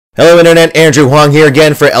Hello Internet, Andrew Huang here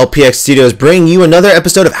again for LPX Studios, bringing you another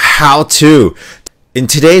episode of How To. In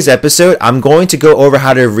today's episode, I'm going to go over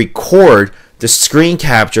how to record the screen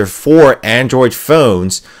capture for Android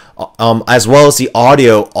phones, as well as the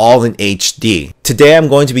audio all in HD. Today I'm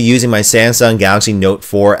going to be using my Samsung Galaxy Note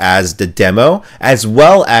 4 as the demo, as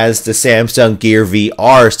well as the Samsung Gear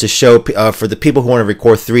VRs to show for the people who want to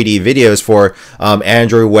record 3D videos for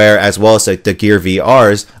Android Wear, as well as the Gear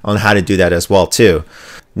VRs on how to do that as well too.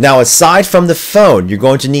 Now, aside from the phone, you're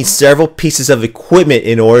going to need several pieces of equipment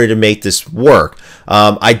in order to make this work.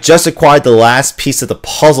 I just acquired the last piece of the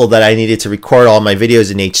puzzle that I needed to record all my videos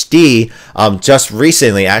in HD just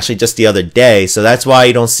recently, actually just the other day. So that's why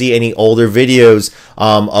you don't see any older videos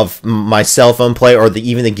of my cell phone play or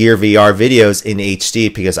even the Gear VR videos in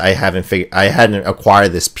HD, because I hadn't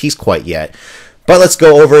acquired this piece quite yet. But let's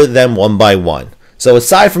go over them one by one. So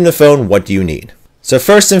aside from the phone, what do you need? So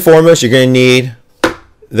first and foremost, you're going to need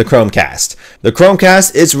the Chromecast. The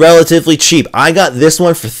Chromecast is relatively cheap. I got this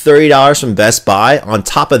one for $30 from Best Buy. On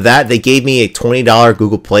top of that, they gave me a $20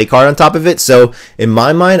 Google Play card on top of it. So in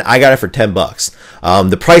my mind, I got it for 10 bucks.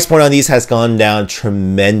 The price point on these has gone down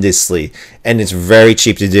tremendously, and it's very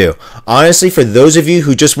cheap to do. Honestly, for those of you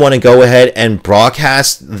who just want to go ahead and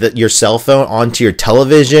broadcast your cell phone onto your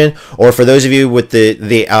television, or for those of you with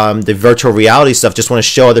the virtual reality stuff, just want to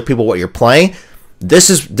show other people what you're playing,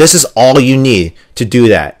 this is all you need to do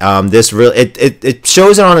that. It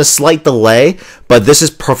shows it on a slight delay, but this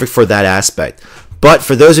is perfect for that aspect. But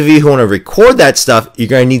for those of you who want to record that stuff, you're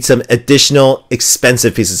going to need some additional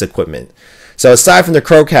expensive pieces of equipment. So aside from the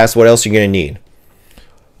Chromecast, what else are you going to need?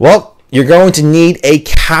 Well, you're going to need a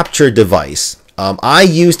capture device. I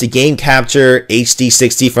used the Game Capture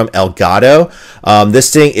HD60 from Elgato.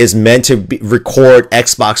 This thing is meant to record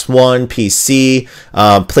Xbox One, PC,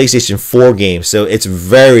 PlayStation 4 games, so it's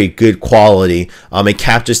very good quality. It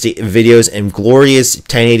captures the videos in glorious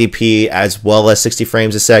 1080p, as well as 60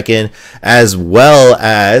 frames a second, as well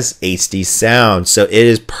as HD sound. So it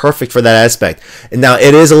is perfect for that aspect. And now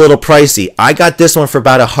it is a little pricey. I got this one for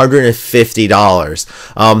about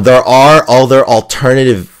 $150. There are other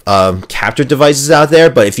alternative capture devices out there,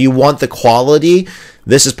 but if you want the quality,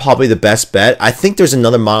 this is probably the best bet. I think there's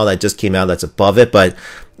another model that just came out that's above it, but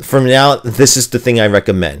for now, this is the thing I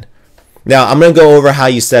recommend. Now, I'm going to go over how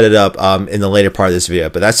you set it up in the later part of this video,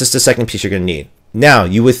 but that's just the second piece you're going to need. Now,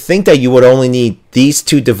 you would think that you would only need these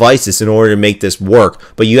two devices in order to make this work,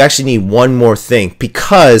 but you actually need one more thing,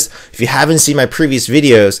 because if you haven't seen my previous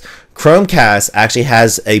videos, Chromecast actually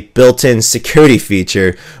has a built-in security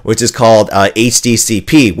feature, which is called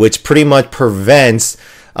HDCP, which pretty much prevents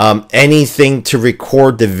anything to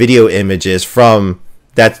record the video images from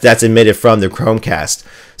that's emitted from the Chromecast.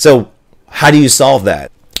 So how do you solve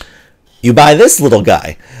that? You buy this little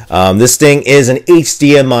guy. This thing is an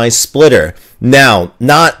HDMI splitter. Now,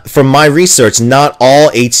 from my research, not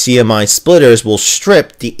all HDMI splitters will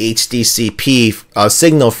strip the HDCP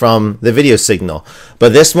signal from the video signal.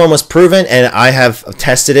 But this one was proven, and I have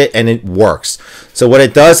tested it, and it works. So what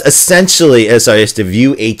it does essentially is to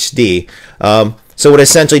view HD. So what it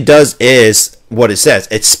essentially does is what it says.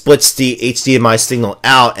 It splits the HDMI signal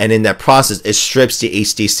out, and in that process, it strips the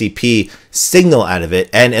HDCP signal out of it,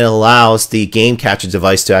 and it allows the game capture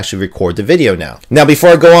device to actually record the video now. Now,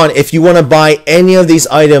 before I go on, if you want to buy any of these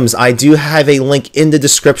items, I do have a link in the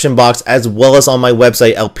description box, as well as on my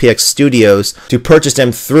website, LPX Studios, to purchase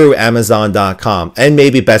them through Amazon.com and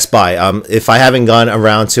maybe Best Buy. If I haven't gone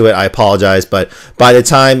around to it, I apologize, but by the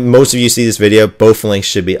time most of you see this video, both links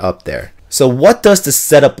should be up there. So what does the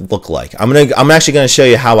setup look like? I'm actually gonna show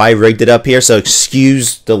you how I rigged it up here, so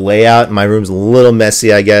excuse the layout. My room's a little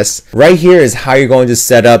messy, I guess. Right here is how you're going to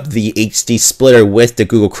set up the HD splitter with the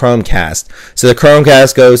Google Chromecast. So the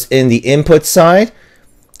Chromecast goes in the input side,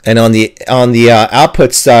 and on the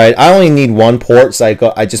output side, I only need one port,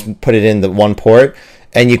 so I just put it in the one port,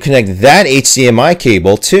 and you connect that HDMI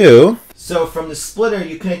cable to. So from the splitter,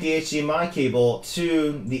 you connect the HDMI cable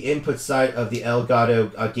to the input side of the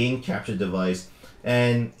Elgato game capture device.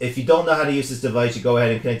 And if you don't know how to use this device, you go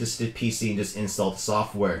ahead and connect this to the PC and just install the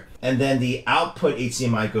software. And then the output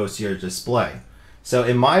HDMI goes to your display. So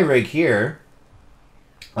in my rig here,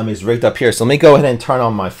 it's rigged up here. So let me go ahead and turn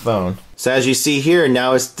on my phone. So as you see here,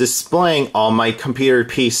 now it's displaying on my computer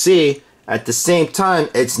PC. At the same time,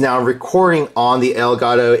 it's now recording on the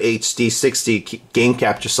Elgato HD60 game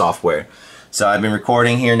capture software. So I've been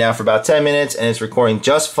recording here now for about 10 minutes, and it's recording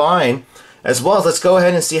just fine. As well as, let's go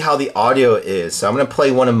ahead and see how the audio is. So I'm going to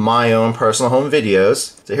play one of my own personal home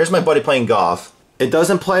videos. So here's my buddy playing golf. It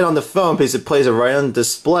doesn't play it on the phone because it plays it right on the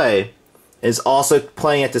display. is also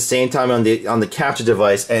playing at the same time on the capture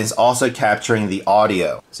device, and it's also capturing the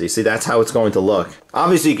audio. So you see, that's how it's going to look.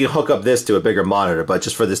 Obviously you can hook up this to a bigger monitor, but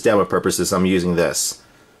just for this demo purposes I'm using this.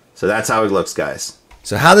 So that's how it looks, guys.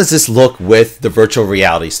 So how does this look with the virtual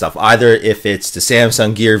reality stuff, either if it's the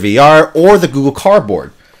Samsung Gear VR or the Google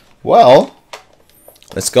Cardboard? Well,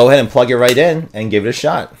 let's go ahead and plug it right in and give it a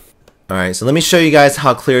shot. Alright, so let me show you guys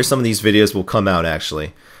how clear some of these videos will come out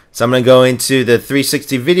actually. So I'm going to go into the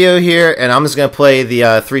 360 video here, and I'm just going to play the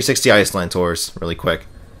 360 Iceland tours really quick.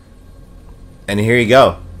 And here you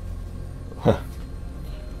go.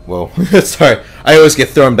 Whoa, sorry, I always get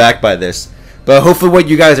thrown back by this. But hopefully what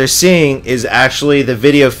you guys are seeing is actually the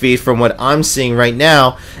video feed from what I'm seeing right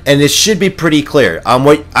now, and it should be pretty clear.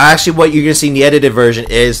 What you're going to see in the edited version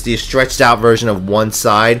is the stretched out version of one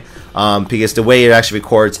side, because the way it actually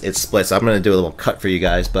records, it splits. I'm going to do a little cut for you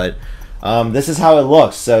guys, but this is how it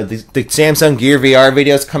looks. So the Samsung Gear VR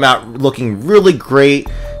videos come out looking really great.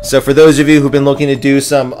 So for those of you who've been looking to do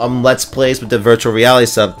some Let's Plays with the virtual reality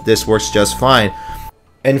stuff, this works just fine.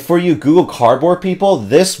 And for you Google Cardboard people,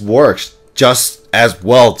 this works just as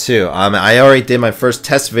well too. I already did my first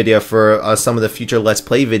test video for some of the future Let's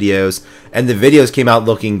Play videos, and the videos came out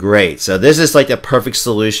looking great. So this is like a perfect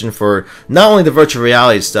solution for not only the virtual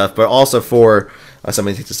reality stuff, but also for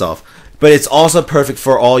somebody take this off. But it's also perfect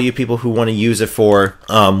for all you people who want to use it for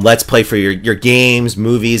Let's Play for your games,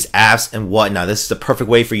 movies, apps, and whatnot. This is the perfect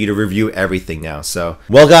way for you to review everything now. So,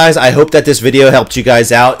 well guys, I hope that this video helped you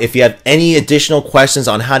guys out. If you have any additional questions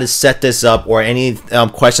on how to set this up, or any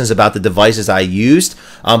questions about the devices I used,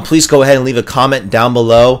 please go ahead and leave a comment down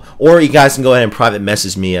below, or you guys can go ahead and private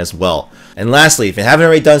message me as well. And lastly, if you haven't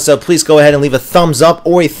already done so, please go ahead and leave a thumbs up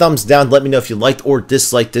or a thumbs down to let me know if you liked or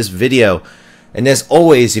disliked this video. And as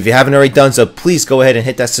always, if you haven't already done so, please go ahead and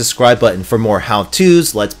hit that subscribe button for more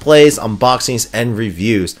how-tos, Let's Plays, unboxings, and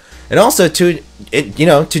reviews. And also to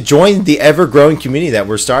join the ever-growing community that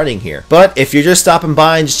we're starting here. But if you're just stopping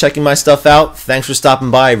by and just checking my stuff out, thanks for stopping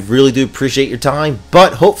by. I really do appreciate your time.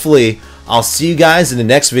 But hopefully, I'll see you guys in the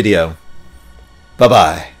next video.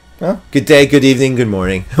 Bye-bye. Well, good day, good evening, good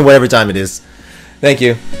morning, whatever time it is. Thank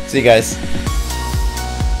you. See you guys.